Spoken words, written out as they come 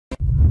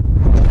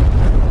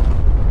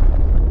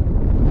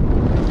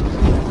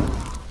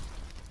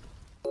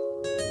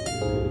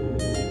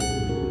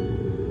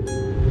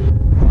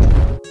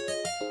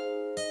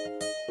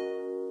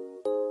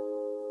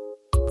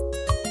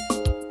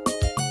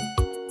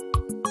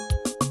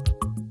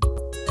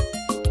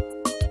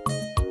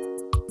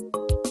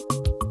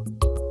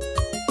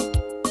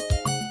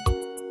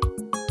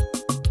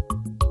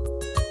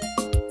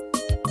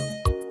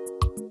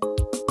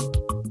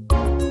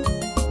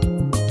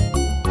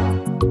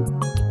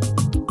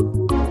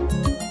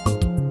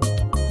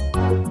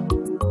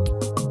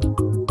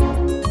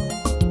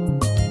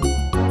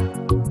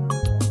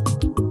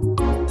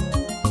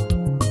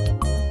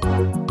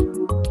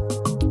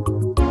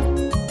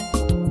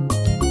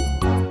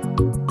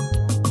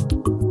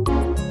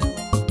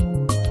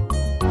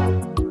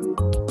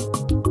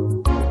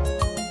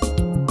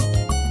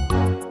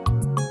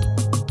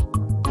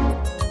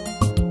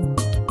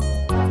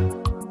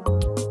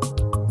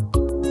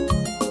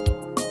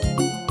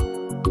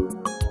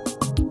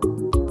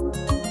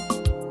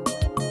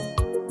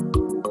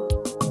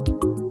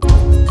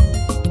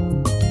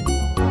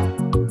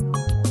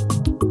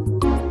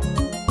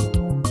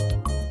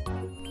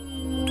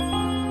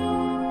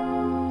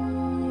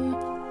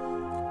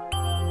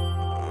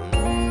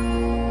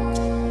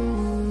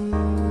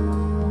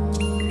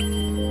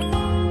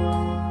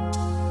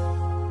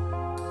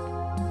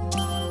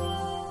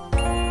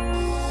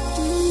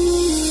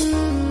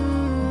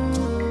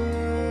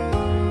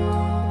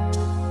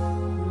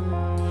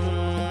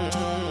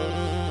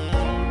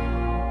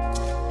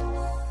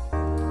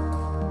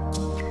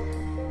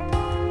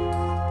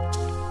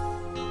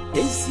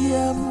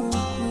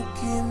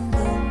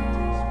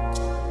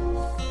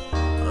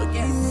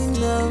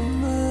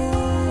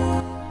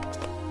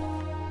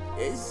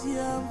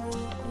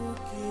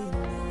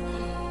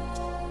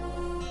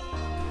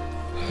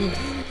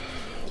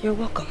You're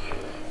welcome.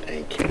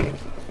 Thank you.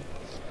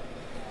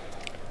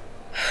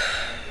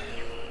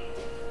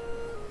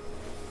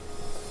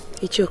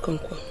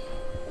 Ichiokonkwo.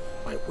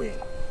 My queen.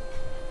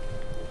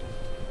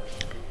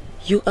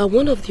 You are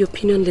one of the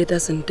opinion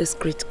leaders in this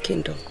great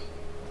kingdom.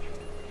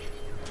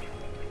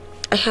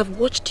 I have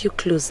watched you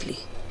closely,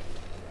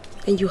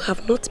 and you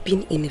have not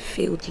been in a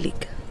failed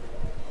league.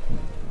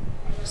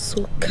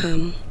 So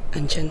calm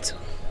and gentle.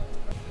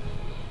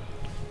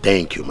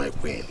 Thank you, my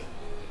queen.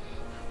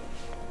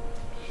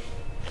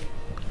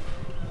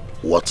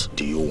 What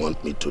do you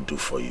want me to do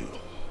for you?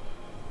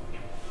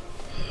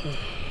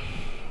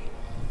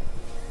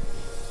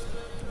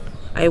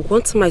 I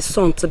want my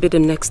son to be the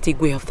next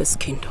Igwe of this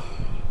kingdom.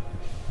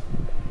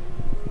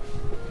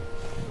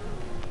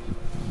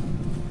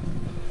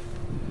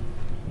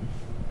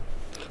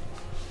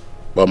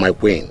 But my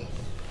queen,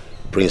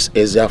 Prince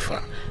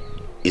Eziafa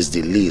is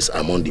the least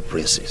among the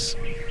princes.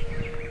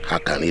 How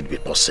can it be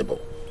possible?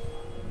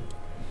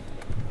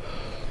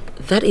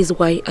 That is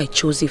why I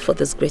chose you for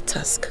this great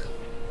task.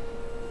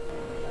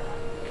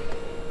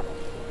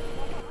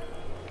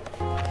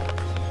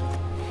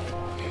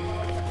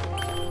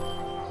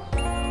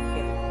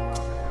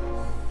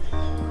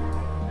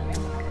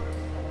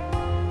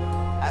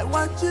 I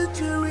want you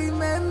to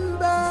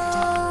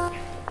remember.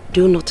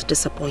 Do not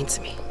disappoint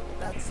me.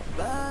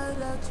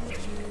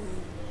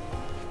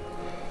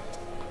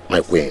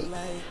 My queen,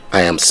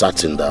 I am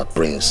certain that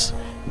Prince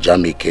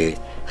Jamike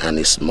and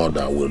his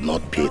mother will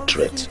not be a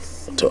threat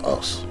to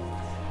us.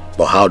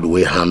 But how do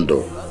we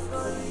handle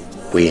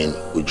Queen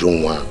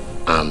Ujunwa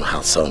and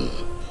her son?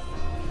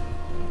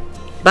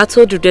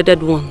 Battle the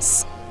dreaded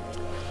ones,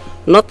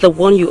 not the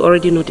one you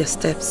already know their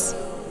steps.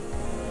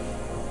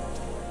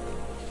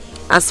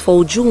 As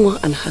for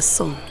Ujunwa and her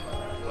son,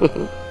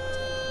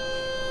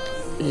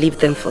 leave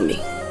them for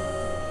me.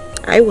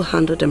 I will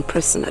handle them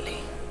personally.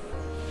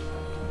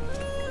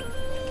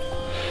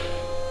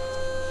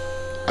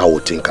 I will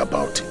think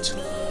about it,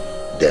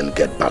 then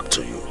get back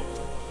to you.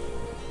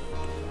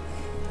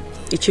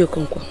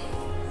 Ichiokonkwo,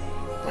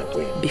 my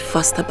queen. Be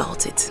fast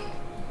about it.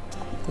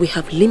 We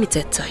have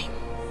limited time.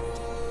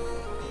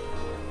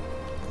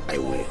 I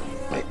will,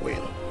 my queen.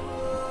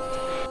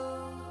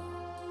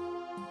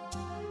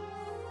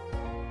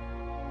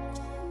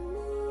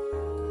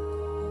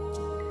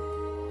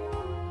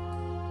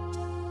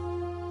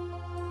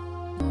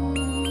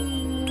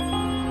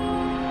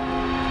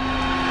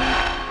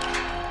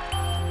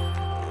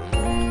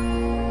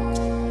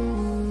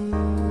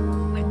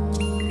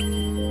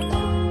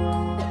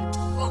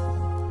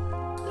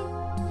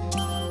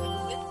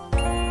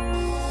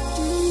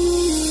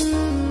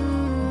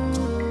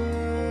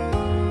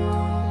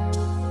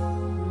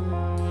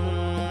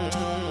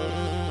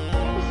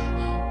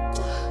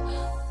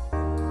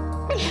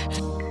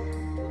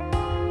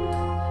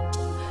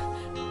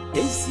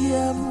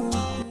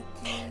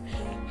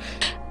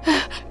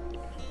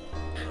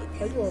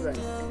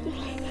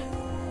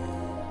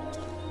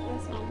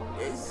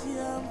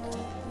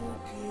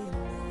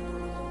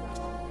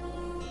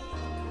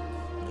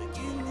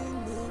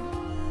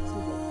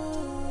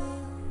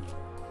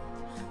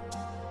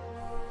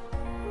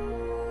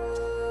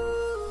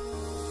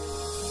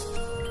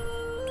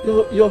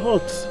 You're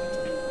hot.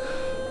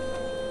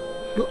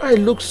 Your eye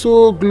looks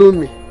so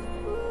gloomy.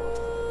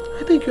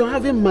 I think you're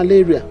having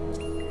malaria.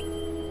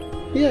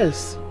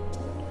 Yes.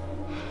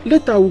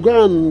 Later we'll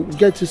go and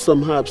get you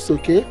some herbs,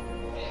 okay?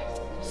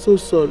 So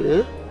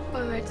sorry, eh?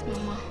 Alright,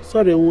 Mama.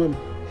 Sorry, woman.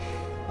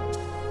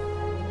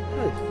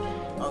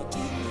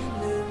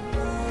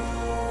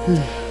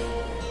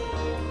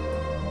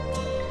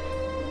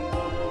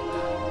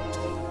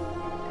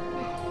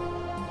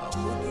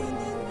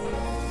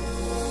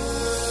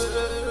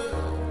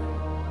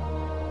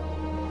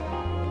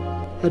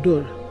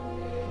 Adora,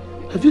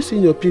 have you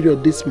seen your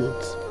period this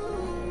month?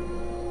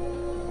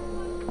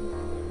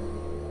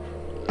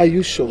 Are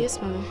you sure? Yes,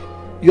 Mama.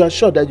 You are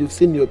sure that you've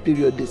seen your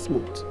period this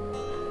month?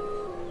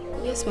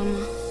 Yes,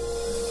 Mama.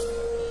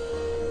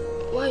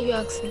 Why are you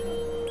asking?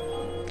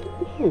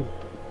 Oh,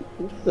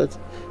 that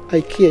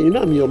I care. You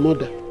know I'm your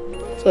mother.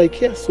 So I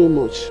care so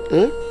much.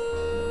 Huh?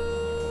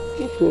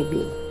 No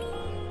problem.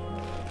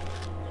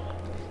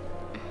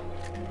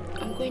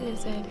 I'm going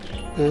inside.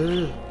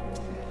 Ah,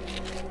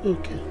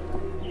 okay.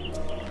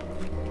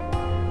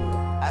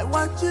 I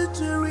want you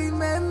to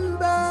remember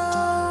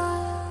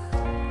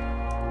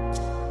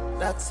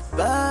that's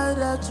bad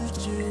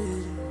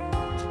attitude.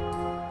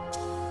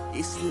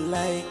 It's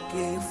like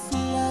a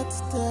flat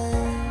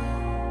tire.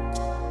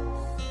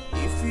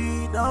 If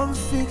you don't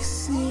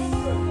fix it,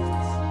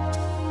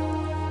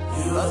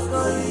 you are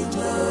going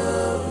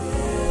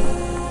nowhere.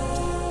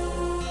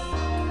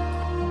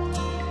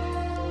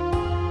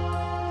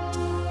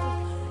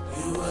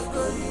 You are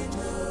going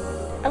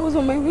nowhere. I was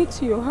on my way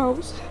to your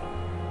house.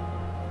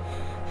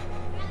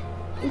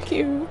 Thank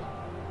you.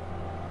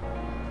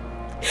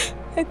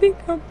 I think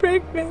I'm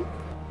pregnant.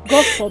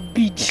 God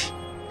forbid.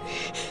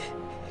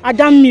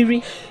 Adam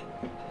Miri.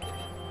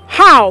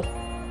 How?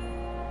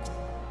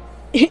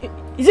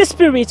 Is it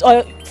spirit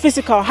or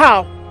physical?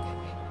 How?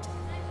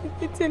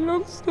 It's a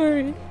long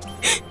story.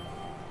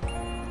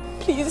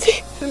 Please,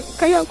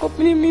 can you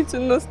accompany me to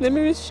Nurse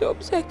Nemi's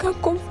shop so I can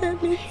confirm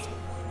it?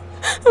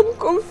 I'm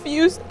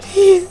confused,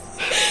 please.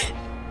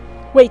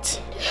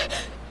 Wait.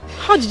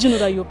 How did you know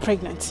that you're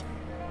pregnant?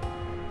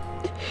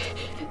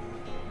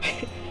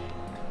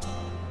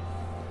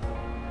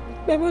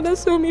 My mother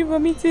saw me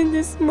vomiting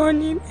this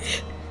morning,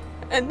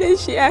 and then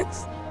she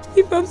asked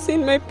if I've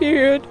seen my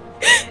period.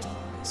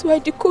 So I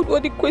decode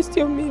what the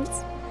question means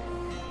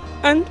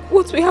and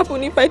what will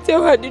happen if I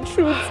tell her the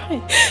truth.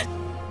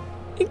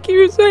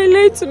 So I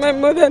lied to my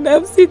mother that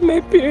I've seen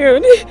my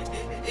period.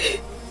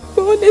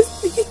 But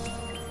honestly,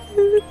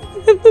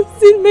 I've not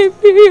seen my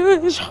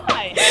period.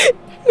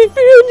 My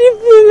period is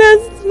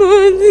last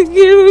month.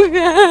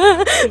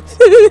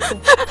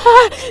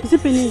 Is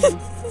it paining you?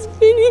 It's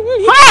paining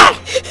me.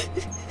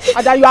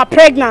 Ada, you are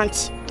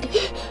pregnant.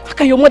 How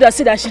can your mother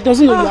say that she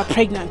doesn't know you are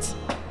pregnant?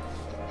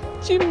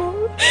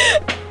 Jimo,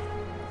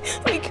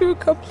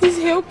 Ikiruka, please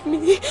help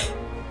me.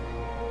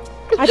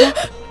 Ada,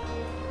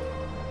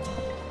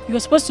 you were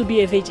supposed to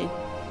be a virgin.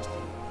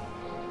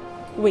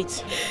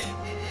 Wait.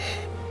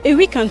 A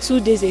week and 2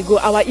 days ago,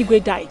 our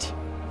Igwe died.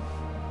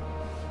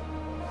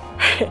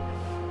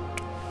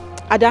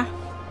 Ada,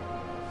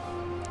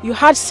 you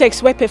had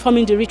sex while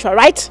performing the ritual,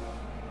 right?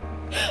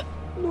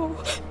 No,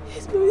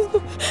 it's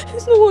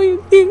not what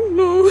you think,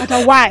 no.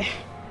 Ada, why?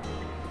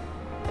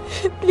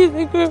 Please,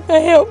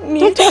 Ikiruka, help me.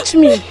 Don't touch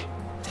me.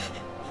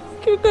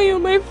 Ikiruka, you're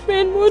my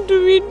friend. What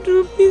do we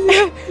do? Please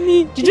help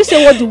me. Did you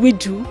say what do we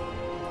do?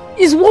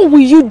 Is what will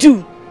you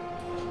do?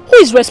 Who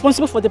is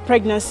responsible for the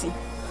pregnancy?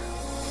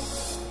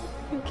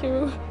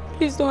 Ikiruka,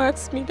 please don't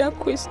ask me that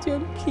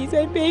question. Please,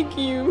 I beg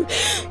you.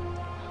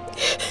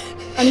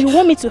 And you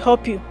want me to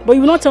help you, but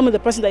you will not tell me the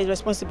person that is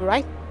responsible,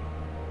 right?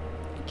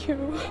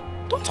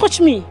 Ikiruka, don't touch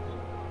me.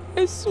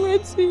 I swear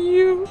to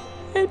you,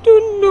 I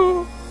don't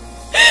know.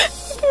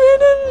 I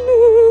don't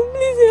know.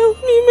 Please help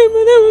me. My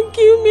mother will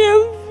kill me.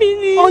 I'm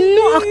finished. On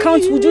no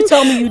account would you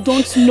tell me you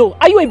don't know.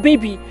 Are you a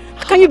baby?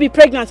 How can you be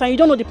pregnant and you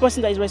don't know the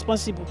person that is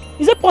responsible?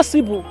 Is it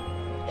possible?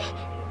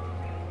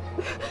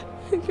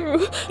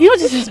 You know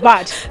this is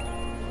bad.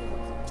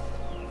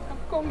 I'm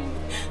coming.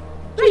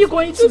 Where are you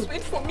going to? Just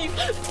wait for me.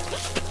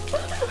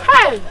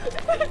 Hey!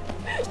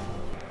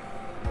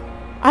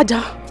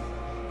 Ada.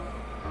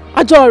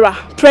 Adora,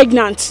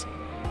 pregnant.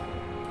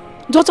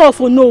 Daughter of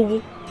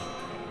Onowu.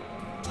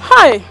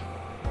 Hi!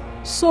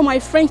 So my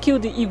friend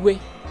killed the Igwe.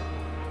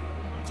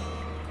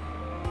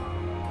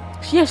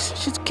 Yes,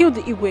 she killed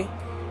the Igwe.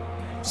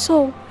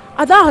 So,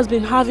 Ada has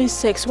been having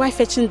sex while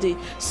fetching the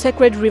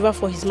sacred river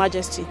for His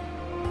Majesty.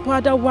 But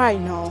Ada, why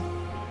now?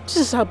 This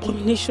is an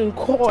abomination,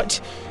 God.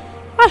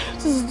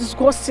 This is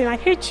disgusting. I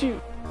hate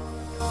you.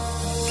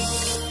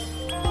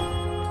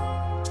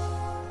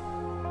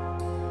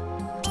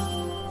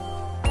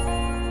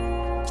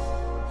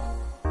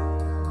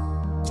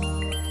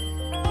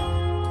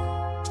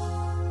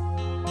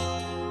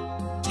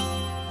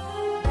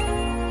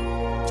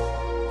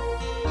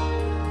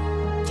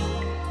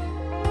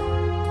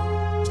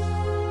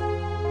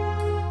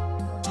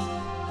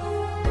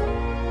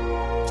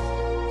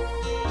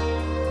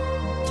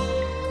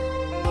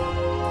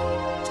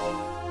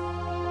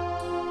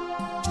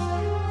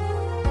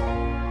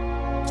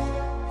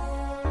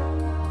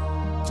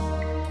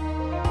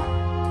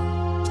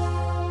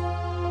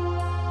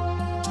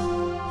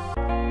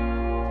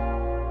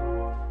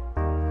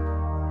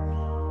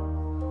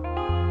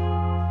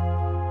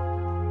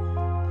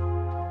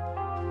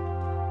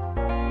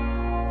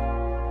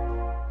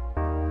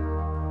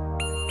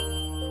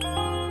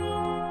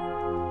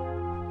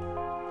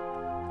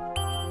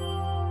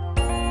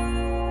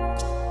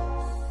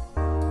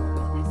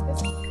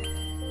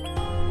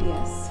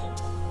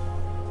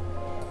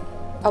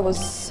 I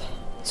was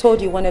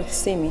told you wanted to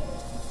see me.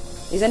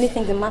 Is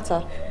anything the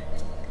matter?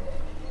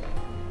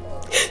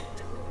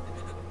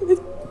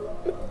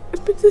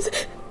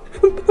 Princess,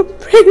 I'm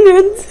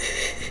pregnant.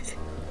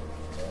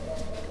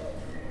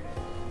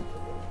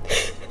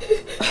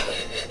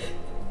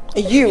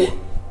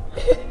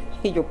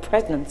 You're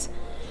pregnant.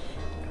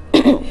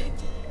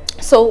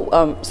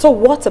 So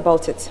what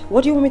about it?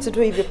 What do you want me to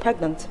do if you're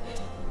pregnant?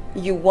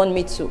 You want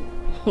me to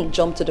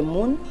jump to the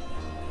moon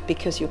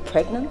because you're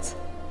pregnant?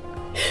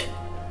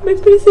 My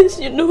princess,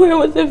 you know I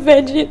was a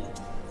virgin,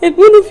 and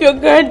one of your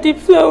guards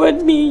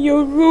deflowered me in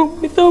your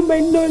room without my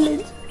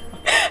knowledge.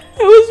 I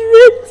was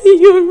raped in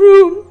your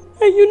room,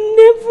 and you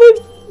never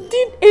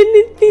did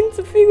anything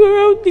to figure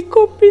out the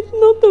culprit,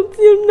 not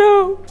until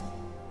now.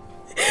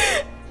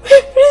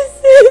 My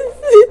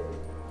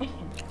princess!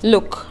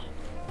 Look,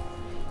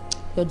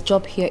 your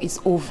job here is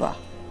over.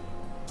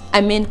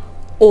 I mean,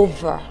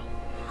 over.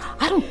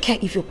 I don't care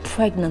if you're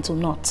pregnant or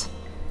not.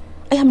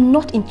 I am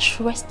not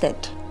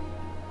interested.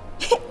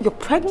 Your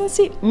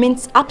pregnancy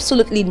means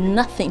absolutely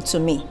nothing to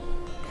me.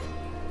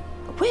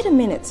 Wait a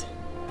minute.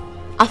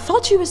 I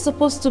thought you were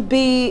supposed to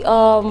be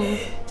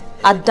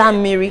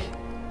Adam Mary,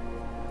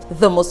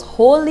 the most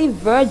holy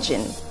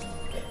virgin.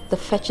 that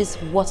fetches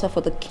water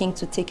for the king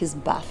to take his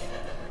bath.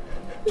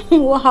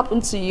 What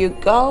happened to you,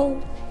 girl?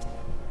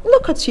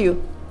 Look at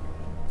you.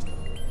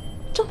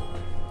 Just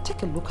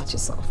take a look at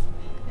yourself.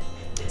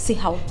 See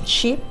how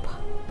cheap,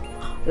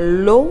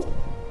 low,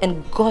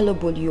 and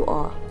gullible you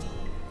are.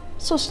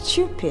 So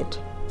stupid.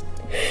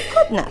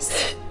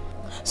 Goodness.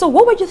 So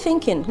what were you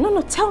thinking?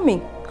 No, tell me.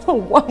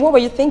 What were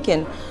you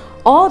thinking?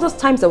 All those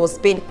times I was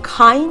being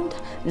kind,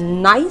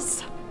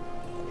 nice,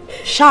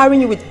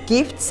 showering you with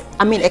gifts,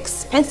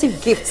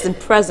 expensive gifts and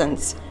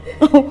presents.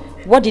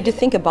 What did you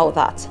think about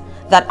that?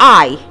 That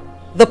I,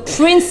 the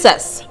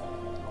princess,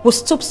 would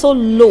stoop so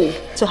low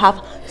to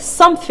have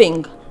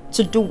something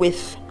to do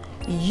with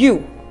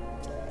you,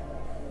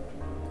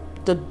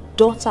 the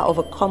daughter of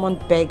a common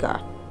beggar.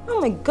 Oh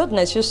my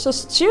goodness, you're so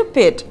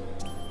stupid.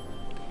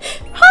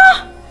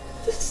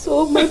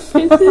 So, my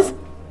princess,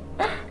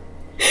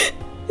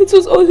 it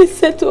was only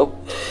set up.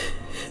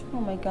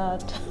 Oh my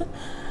God.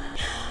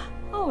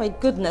 Oh my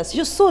goodness,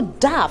 you're so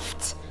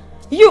daft.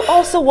 You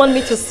also want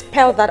me to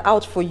spell that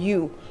out for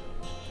you.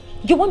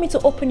 You want me to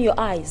open your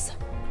eyes.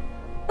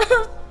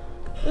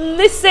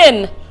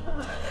 Listen,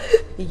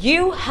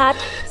 you had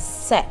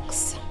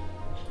sex.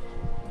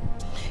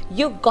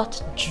 You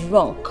got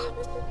drunk,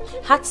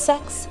 had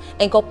sex,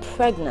 and got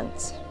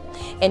pregnant.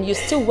 And you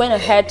still went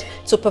ahead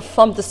to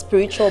perform the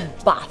spiritual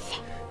bath.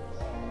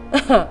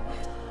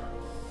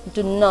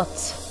 Do not,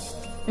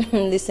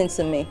 listen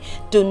to me,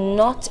 do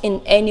not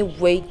in any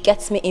way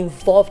get me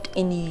involved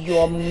in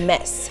your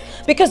mess.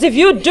 Because if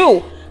you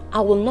do,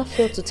 I will not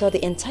fail to tell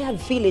the entire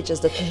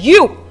villagers that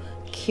you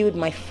killed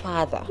my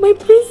father. My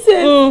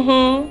princess!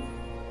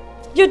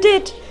 You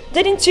did,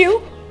 didn't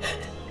you?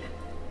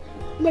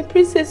 My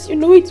princess, you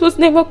know it was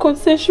never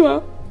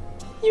consensual.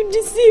 You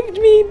deceived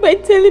me by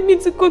telling me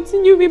to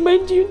continue with my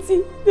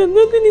duty. That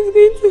nothing is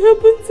going to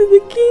happen to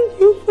the king,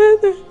 your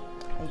father.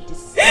 I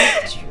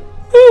deceived you.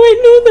 Oh, I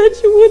know that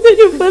you wanted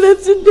your father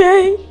to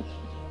die.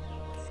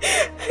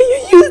 And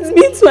you used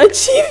me to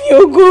achieve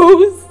your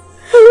goals.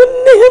 I will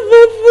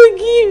never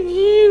forgive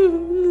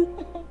you.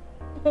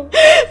 I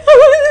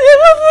will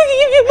never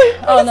forgive you, my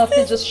princess. Oh no,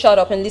 please just shut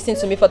up and listen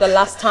to me for the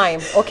last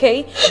time,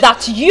 okay?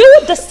 That you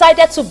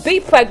decided to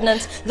be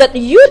pregnant, that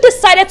you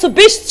decided to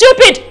be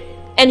stupid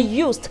and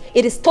used,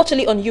 it is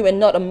totally on you and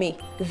not on me.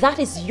 That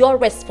is your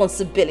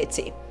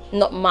responsibility,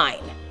 not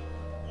mine.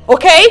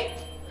 Okay?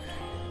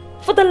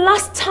 For the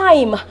last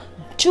time,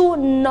 do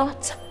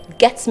not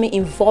get me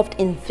involved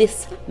in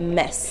this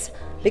mess.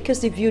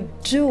 Because if you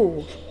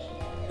do,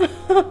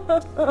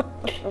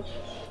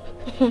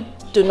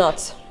 do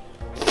not.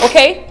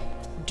 Okay?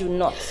 Do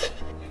not.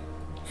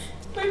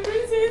 My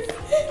princess!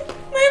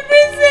 My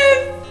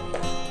princess!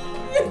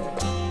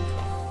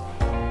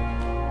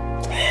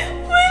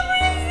 My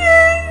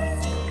princess!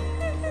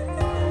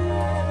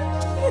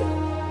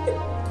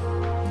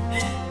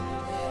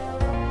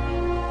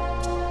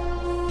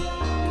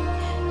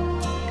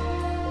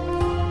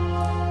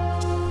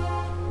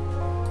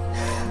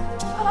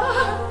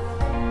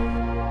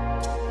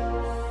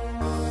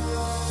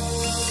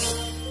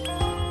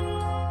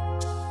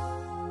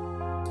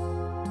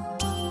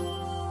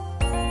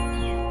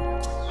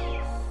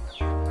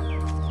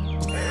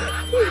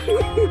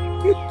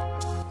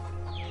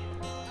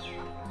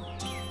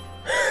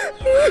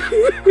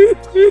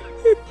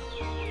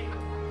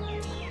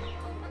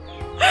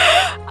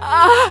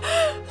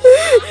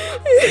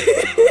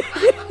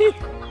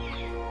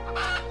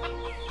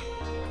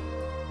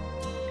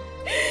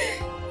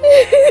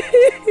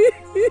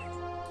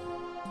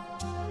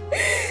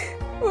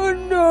 Oh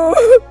no,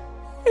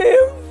 I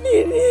am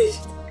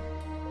finished.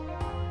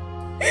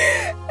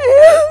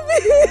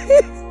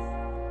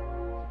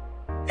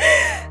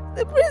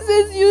 The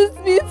princess used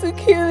me to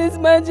kill His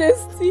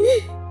Majesty.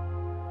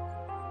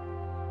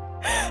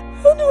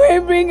 How do I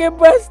bring a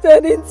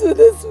bastard into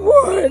this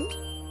world?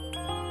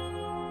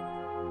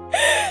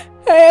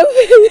 I am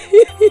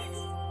finished.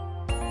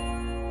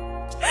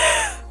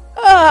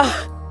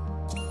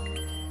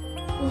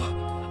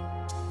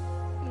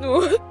 No.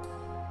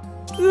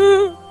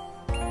 No.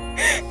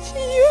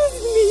 She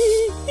used me.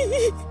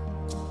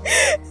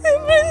 The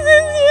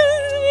princess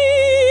used me.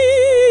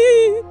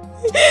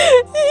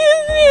 She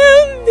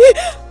used me.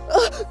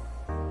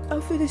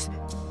 I'm finished.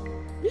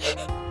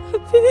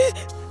 I'm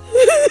finished.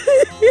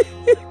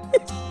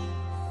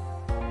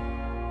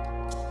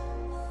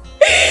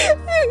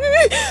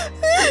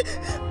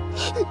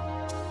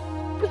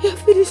 I'm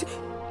finished.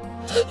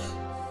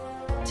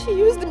 She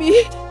used me.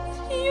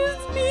 She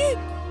used me.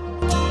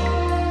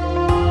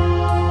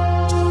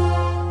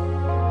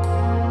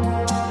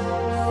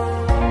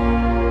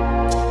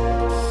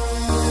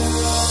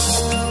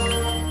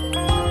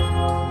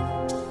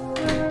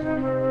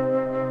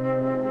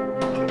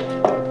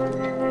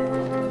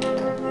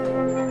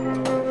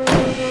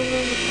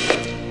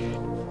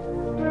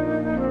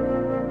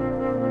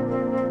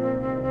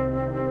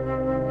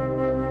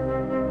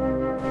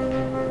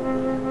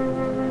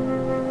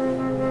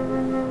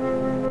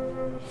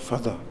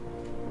 Father,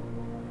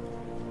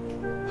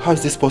 how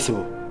is this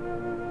possible?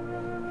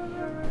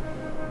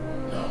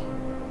 No.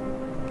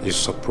 You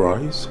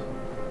surprised?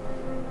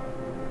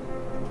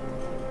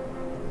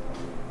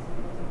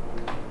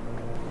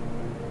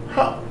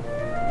 Huh?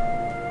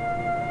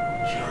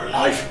 You're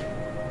alive?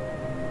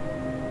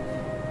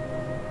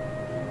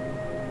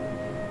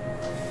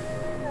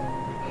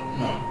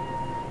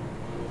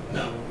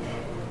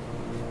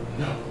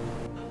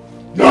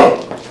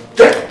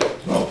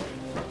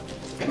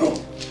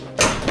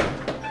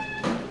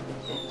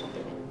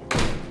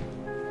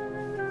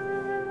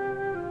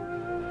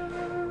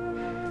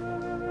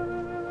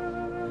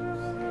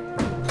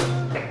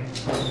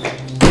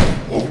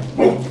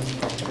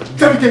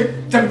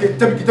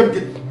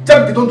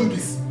 Jamike, don't do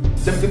this.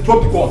 Jamike, drop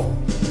the gun.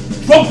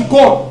 Drop the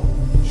gun.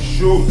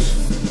 Shoot.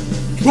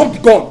 Drop the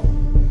gun.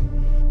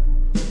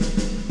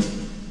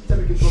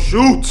 Jamike,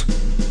 shoot.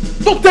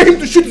 Don't tell him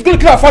to shoot. He's going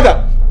to kill our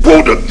father.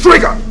 Pull the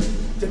trigger.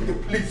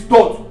 Jamike, please,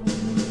 don't.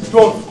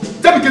 Don't.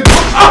 Jamike, don't.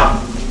 Ah!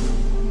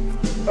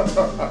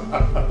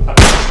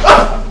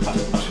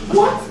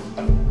 What?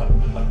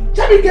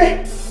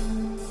 Jamike!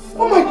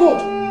 Oh my God!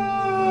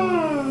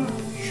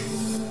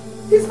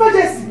 His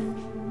Majesty!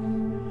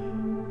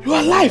 You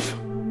are alive!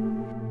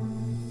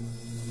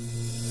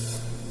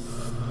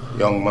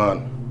 Young man,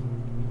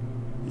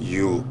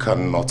 you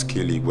cannot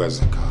kill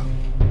Igwezeka.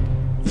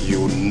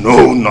 You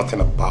know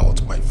nothing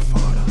about my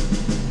father.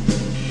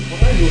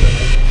 What are you doing?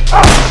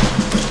 Ah!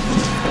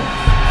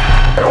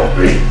 Get off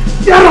me!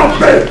 Get off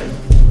me!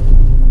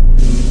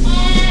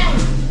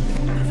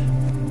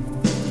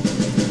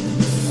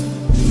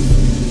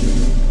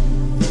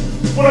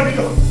 What have you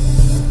done?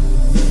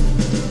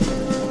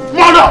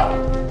 Mother!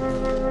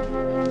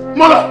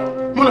 Mother!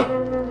 Mother!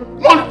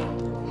 Mother!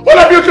 What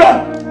have you done?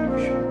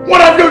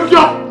 What have you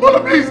done?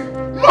 Mother, please!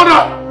 Mother!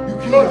 You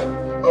killed her!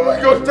 Oh my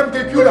God!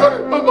 Jamike killed her!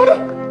 My mother!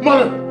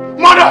 Mother!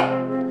 Mother!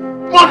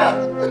 Mother!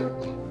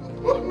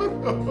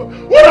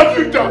 What have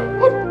you done?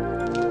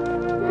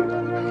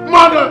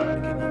 Mother!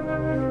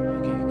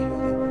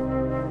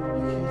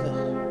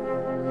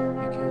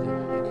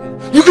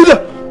 You killed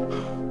her!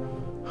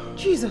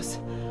 Jesus!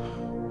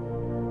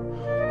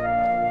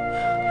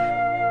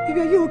 Baby,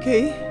 are you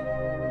okay?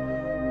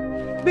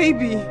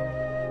 Baby!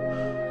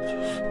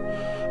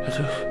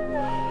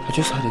 I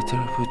just had a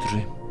terrible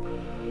dream.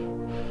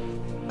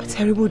 A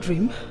terrible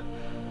dream?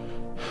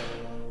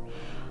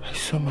 I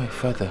saw my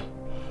father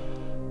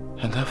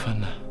and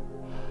Afana.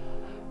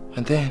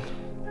 And then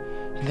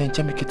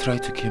Jamike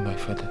tried to kill my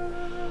father.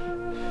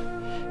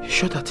 He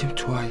shot at him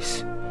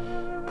twice,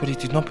 but it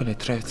did not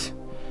penetrate.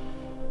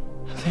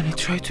 And then he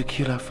tried to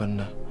kill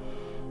Afana.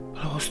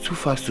 But I was too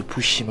fast to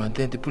push him, and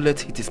then the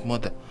bullet hit his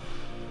mother.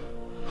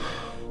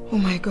 Oh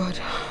my God.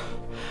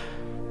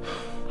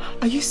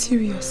 Are you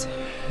serious?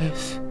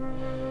 Yes.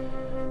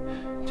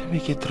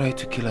 Jamike tried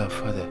to kill our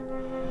father.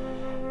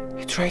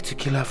 He tried to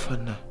kill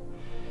Afana.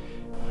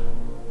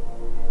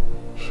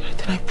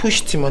 Then I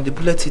pushed him and the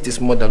bullet hit his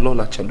mother,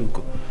 Lola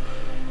Chaluko.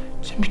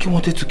 Jamike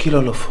wanted to kill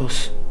all of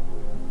us.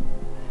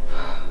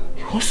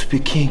 He wants to be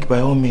king by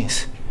all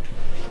means.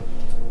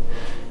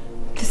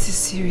 This is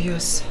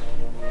serious.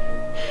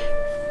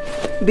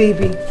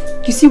 Baby,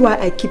 you see why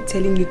I keep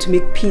telling you to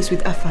make peace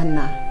with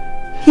Afana?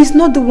 He's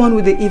not the one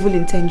with the evil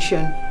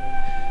intention.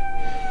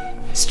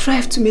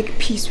 Strive to make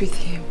peace with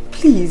him,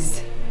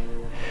 please.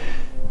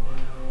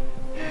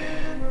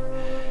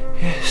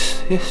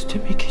 Yes,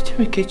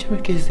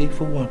 Jamike is the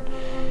evil one.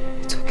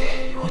 It's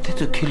okay. He wanted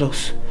to kill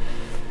us.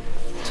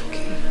 It's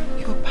okay.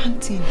 You're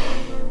panting.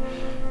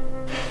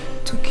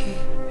 It's okay.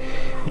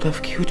 He would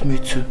have killed me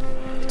too.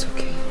 It's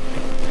okay.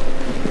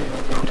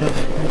 He would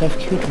have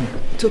killed me.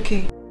 It's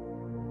okay.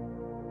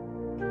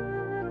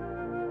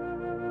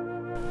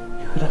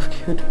 He would have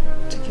killed me.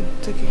 It's okay.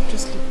 It's okay.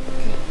 Just sleep,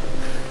 okay?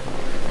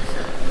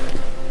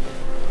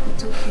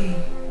 It's okay.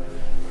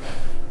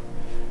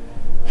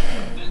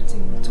 You're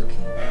panting. It's okay.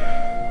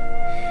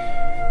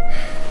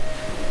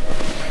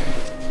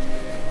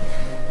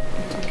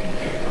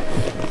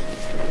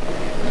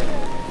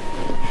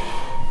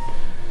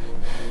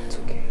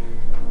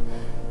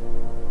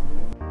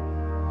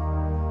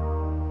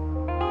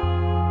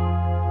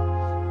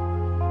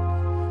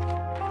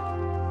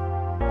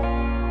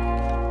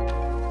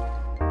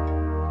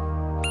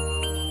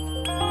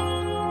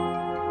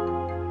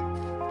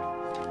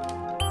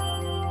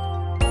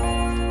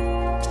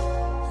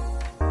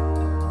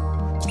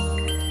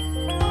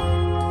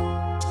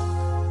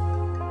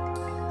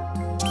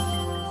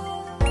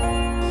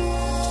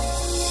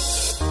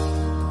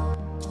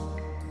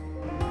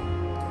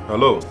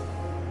 Hello?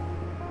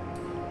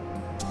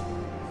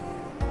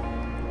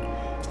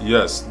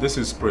 Yes, this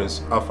is Prince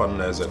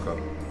Afana Ezeka.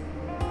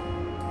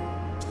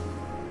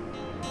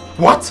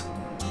 What?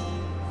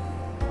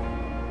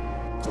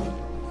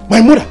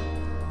 My mother?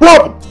 What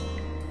happened?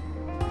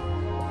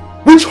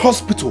 Which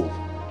hospital?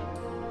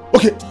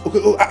 Okay,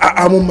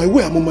 I'm on my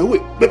way,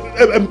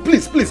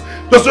 please,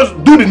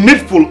 just do the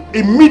needful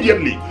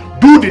immediately.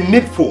 Do the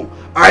needful.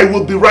 I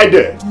will be right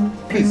there.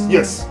 Please,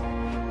 yes.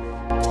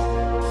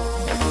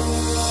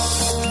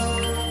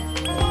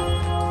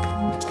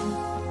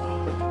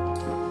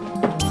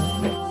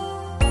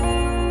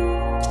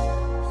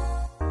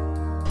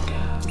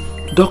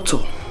 Doctor,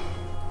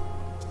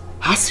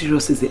 how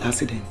serious is the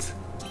accident?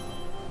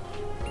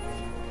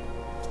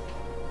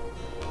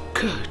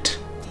 Good.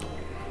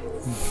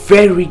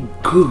 Very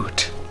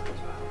good.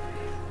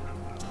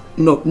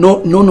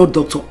 No,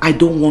 doctor. I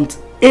don't want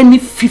any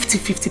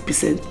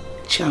 50%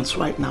 chance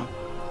right now.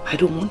 I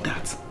don't want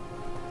that.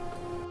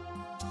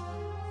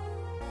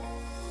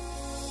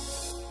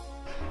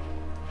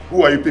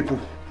 Who are you people?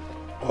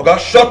 Oga,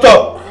 shut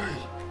up!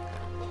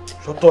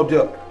 Shut up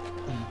there.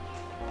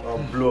 I'll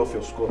blow off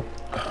your skull.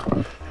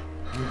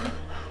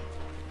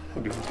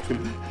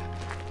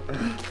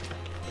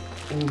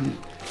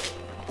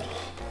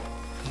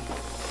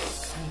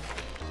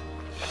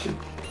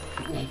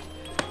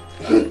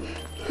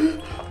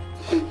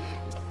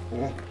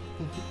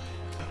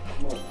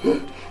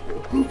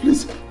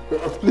 Please,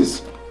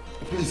 please,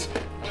 please.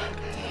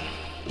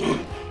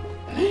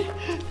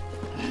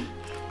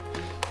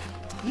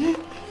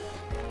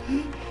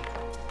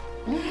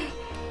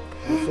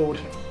 Forward.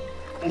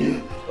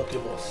 Okay,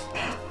 boss.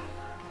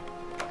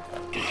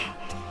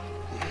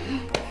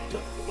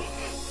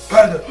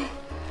 Pardon.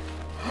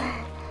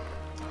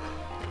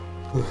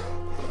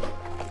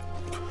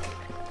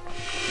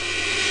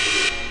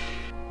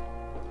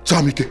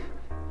 Jamike.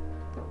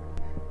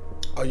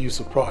 Are you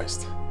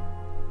surprised?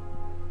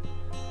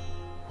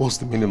 What's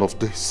the meaning of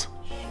this?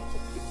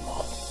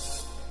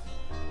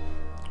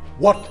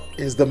 What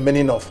is the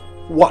meaning of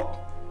what?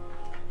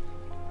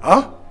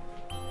 Huh?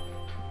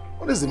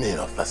 What is the meaning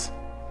of this?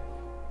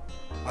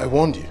 I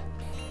warned you.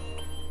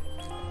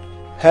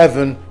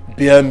 Heaven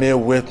bear me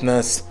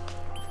witness.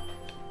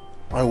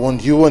 I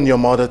want you and your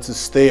mother to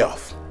stay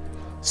off.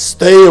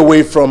 Stay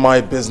away from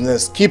my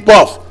business. Keep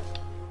off.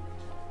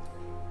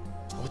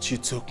 But you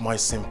took my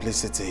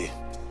simplicity,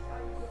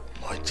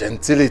 my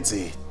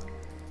gentility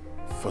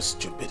for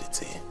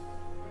stupidity.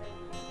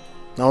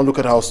 Now look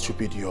at how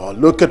stupid you are.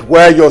 Look at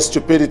where your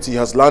stupidity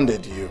has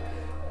landed you.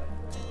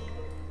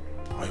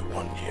 I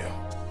warn you.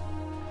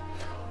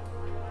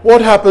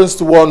 What happens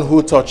to one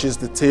who touches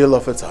the tail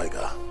of a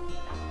tiger?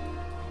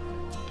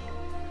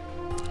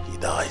 He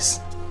dies.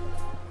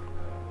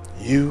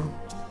 You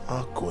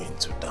are going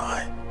to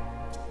die.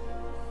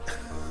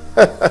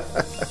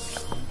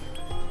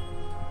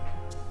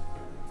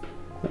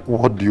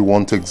 What do you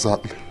want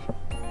exactly?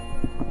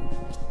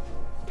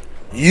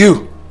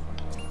 You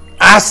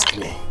ask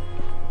me,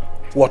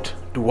 what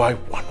do I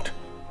want?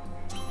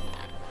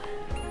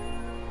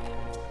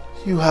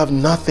 You have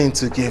nothing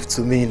to give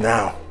to me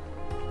now,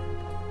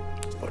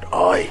 but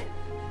I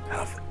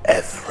have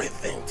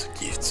everything to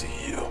give to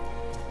you.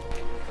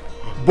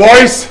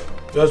 Boys!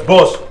 Yes,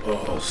 boss.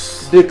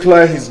 Boss.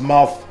 Declare his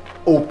mouth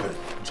open.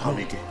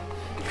 Jamike.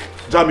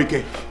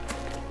 Jamike.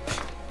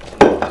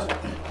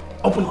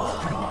 Open it.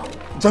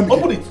 Jamike.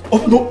 Open it.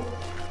 Open, no.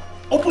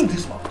 Open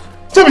this mouth.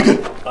 Jamike!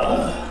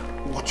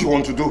 What do you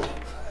want to do?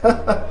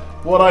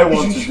 What I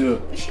want to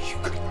do.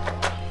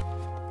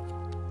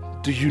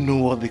 Do you know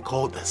what they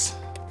call this?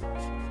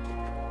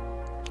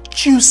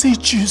 Juicy,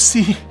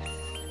 juicy.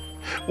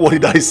 What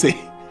did I say?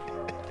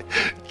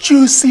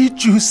 Juicy,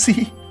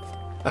 juicy.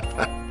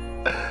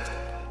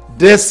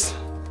 This,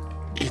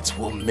 it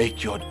will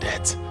make your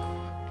death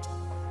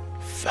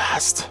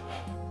fast,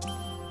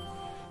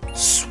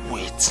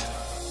 sweet,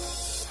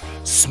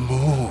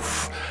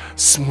 smooth,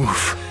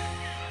 smooth.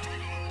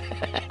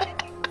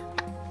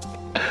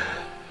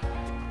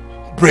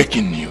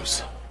 Breaking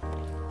news.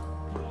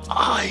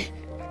 I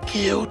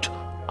killed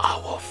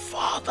our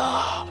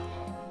father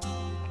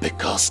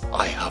because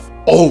I have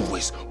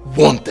always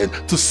wanted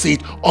to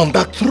sit on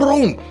that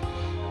throne.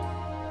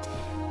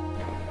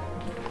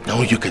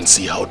 Now you can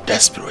see how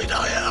desperate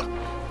I am.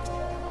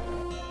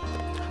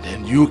 And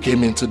then you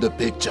came into the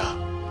picture,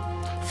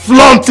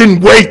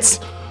 flaunting weights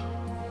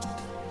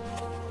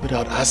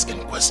without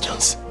asking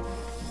questions.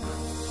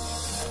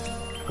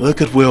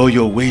 Look at where all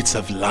your weights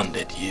have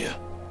landed here.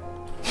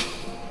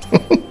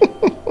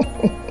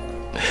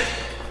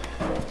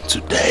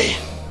 Today,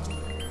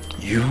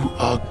 you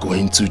are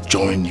going to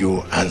join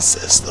your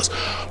ancestors.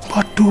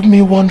 But do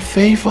me one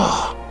favor.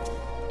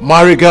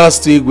 My regards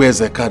to Igwe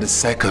Ezeka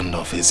II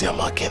of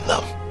Iziama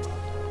Kingdom.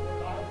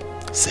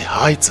 Say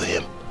hi to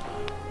him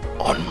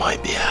on my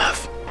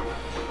behalf.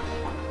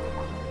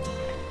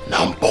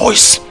 Now,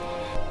 boys,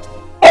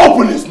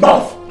 open his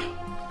mouth!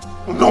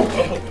 No,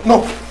 no,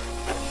 no.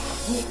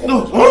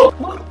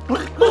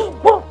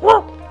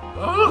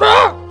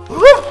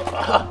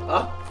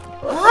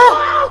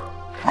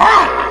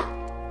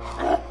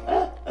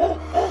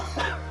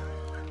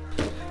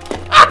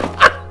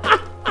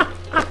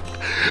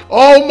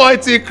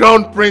 Almighty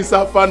Crown Prince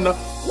Afana.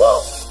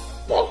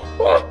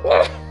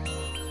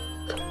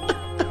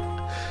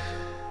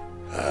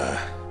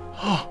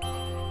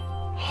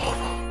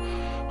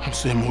 I'm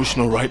so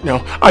emotional right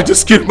now. I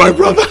just killed my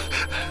brother.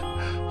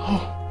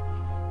 Oh,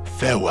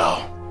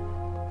 farewell.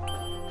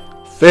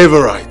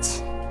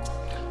 Favorites.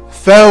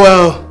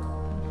 Farewell,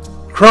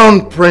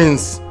 Crown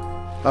Prince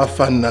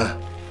Afana.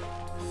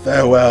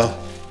 Farewell,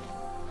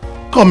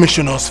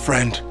 Commissioner's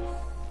friend.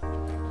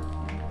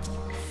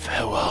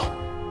 Farewell,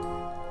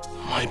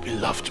 my my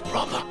beloved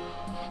brother.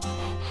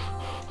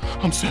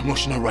 I'm so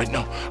emotional right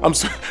now. I'm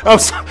so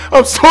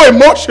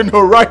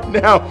emotional right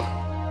now.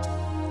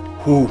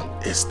 Who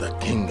is the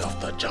king of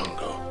the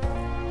jungle?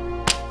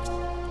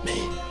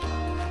 Me.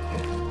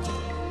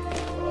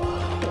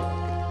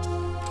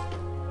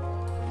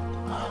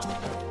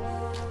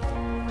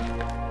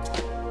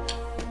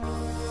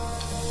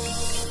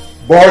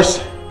 Boss.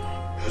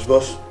 Yes,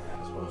 boss.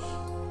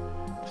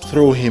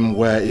 Throw him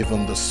where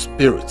even the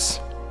spirits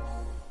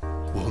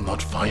will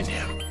not find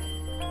him.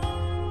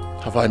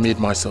 Have I made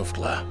myself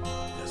clear?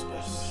 Yes,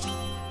 boss.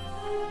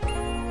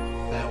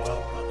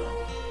 Farewell, brother.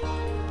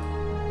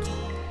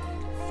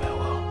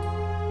 Farewell.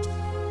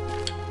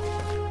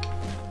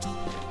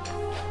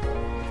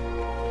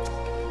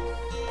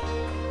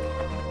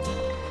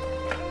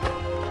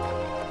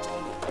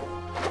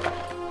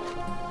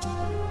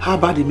 How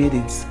about the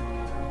maidens?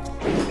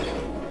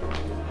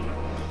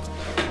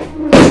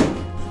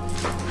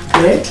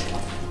 Dead?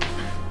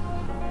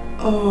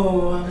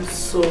 Oh, I'm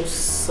so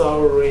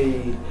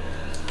sorry.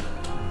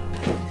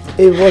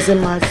 It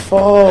wasn't my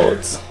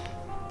fault.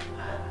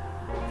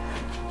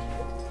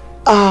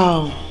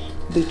 Oh,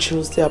 they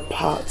chose their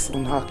paths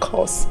on her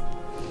course.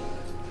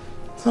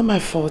 It's not my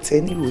fault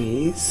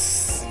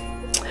anyways.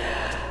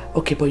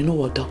 Okay, but you know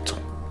what, doctor?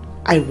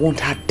 I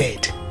want her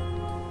dead.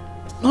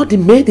 Not the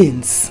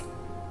maidens.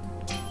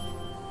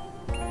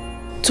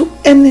 Do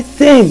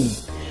anything.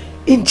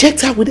 Inject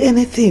her with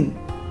anything.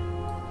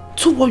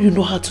 Do what you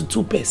know how to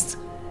do best.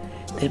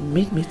 Then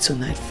meet me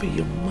tonight for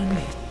your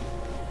money.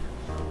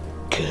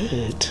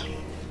 Good.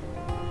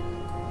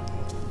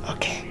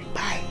 Okay,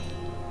 bye.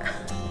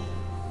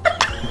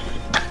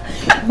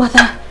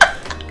 Mother.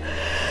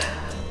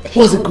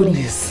 What's the good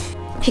news?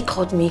 He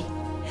called me.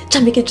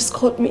 Jamike just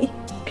called me.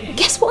 Okay.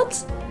 Guess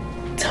what?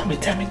 Tell me.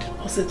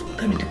 What's it?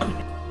 Tell me the good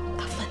news.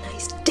 Afana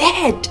is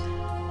dead.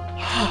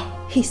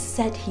 He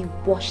said he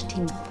watched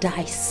him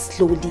die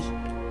slowly.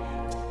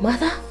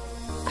 Mother,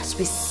 as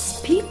we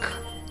speak,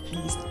 he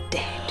is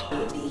dead.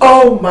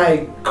 Oh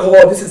my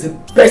God, this is the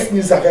best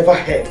news I've ever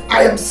heard.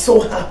 I am so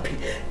happy.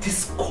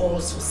 This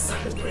calls for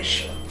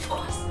celebration. Of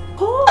course.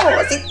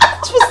 It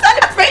calls for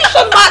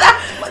celebration, Mother.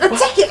 Mother,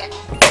 take it.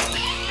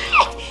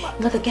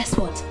 Mother, guess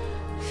what?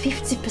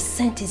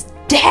 50% is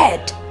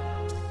dead.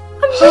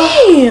 I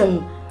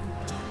mean,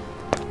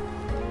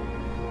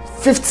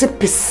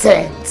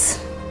 50%.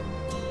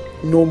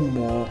 No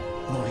more,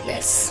 no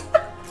less.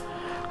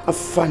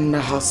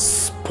 Afana has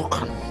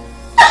spoken.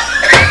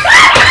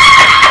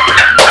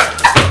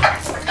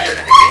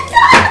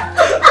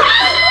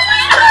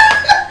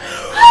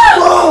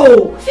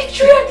 Whoa!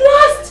 Victory at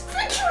last!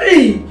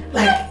 Victory!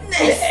 Like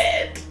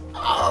dead.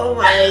 Oh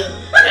my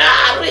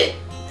God!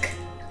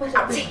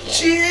 I'm a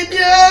genius!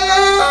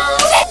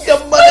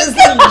 Your mother's a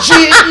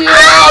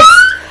genius!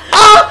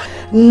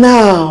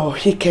 Now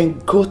he can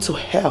go to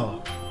hell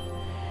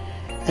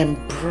and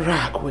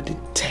brag with the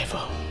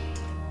devil.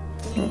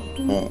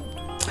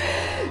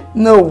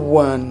 No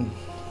one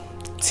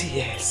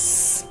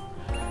dares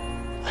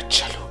a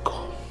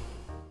chalugo.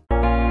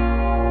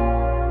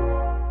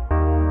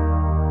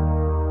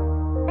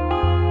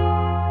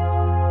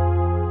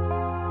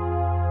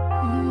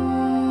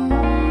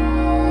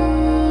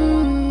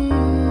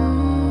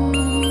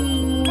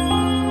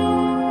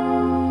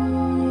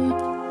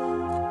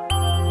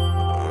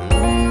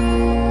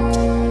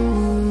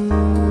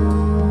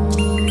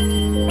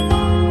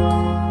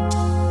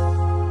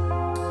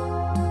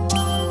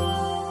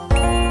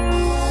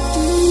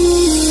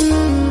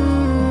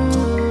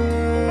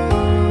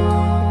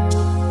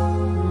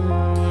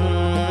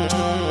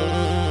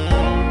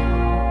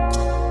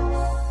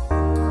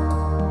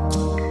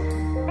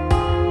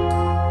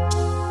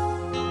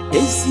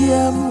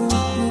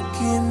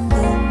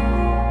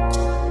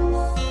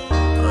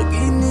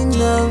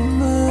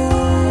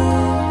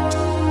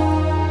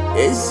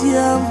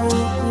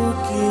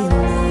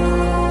 Kingdom.